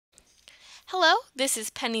Hello, this is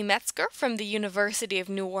Penny Metzger from the University of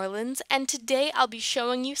New Orleans, and today I'll be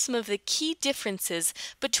showing you some of the key differences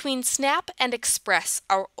between Snap and Express,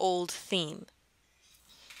 our old theme.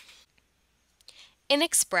 In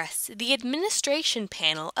Express, the administration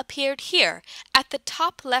panel appeared here at the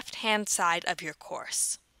top left-hand side of your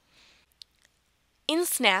course. In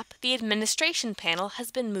Snap, the administration panel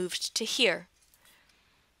has been moved to here.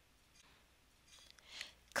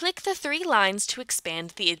 Click the three lines to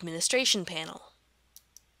expand the administration panel.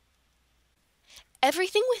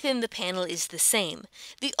 Everything within the panel is the same.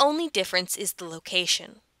 The only difference is the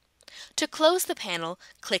location. To close the panel,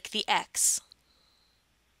 click the X.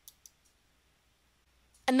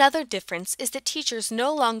 Another difference is that teachers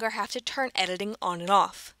no longer have to turn editing on and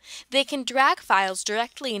off. They can drag files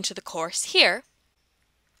directly into the course here,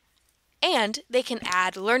 and they can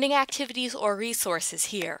add learning activities or resources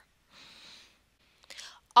here.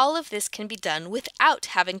 All of this can be done without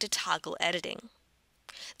having to toggle editing.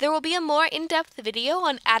 There will be a more in-depth video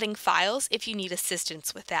on adding files if you need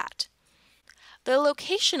assistance with that. The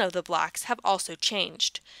location of the blocks have also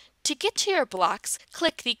changed. To get to your blocks,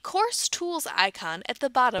 click the Course Tools icon at the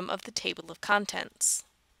bottom of the table of contents.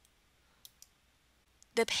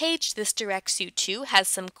 The page this directs you to has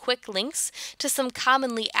some quick links to some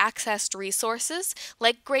commonly accessed resources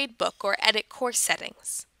like Gradebook or Edit Course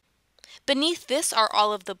Settings. Beneath this are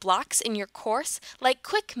all of the blocks in your course like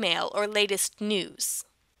Quick Mail or Latest News.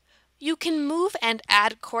 You can move and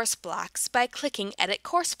add course blocks by clicking Edit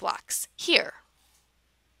Course Blocks here.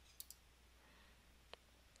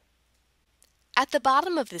 At the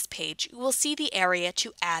bottom of this page, you will see the area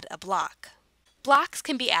to add a block. Blocks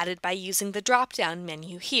can be added by using the drop-down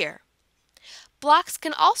menu here. Blocks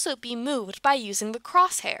can also be moved by using the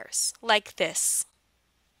crosshairs, like this.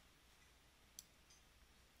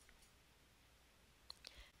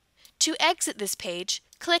 To exit this page,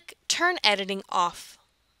 click Turn Editing Off.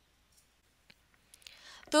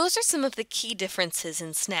 Those are some of the key differences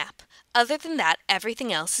in Snap. Other than that,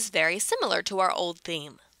 everything else is very similar to our old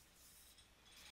theme.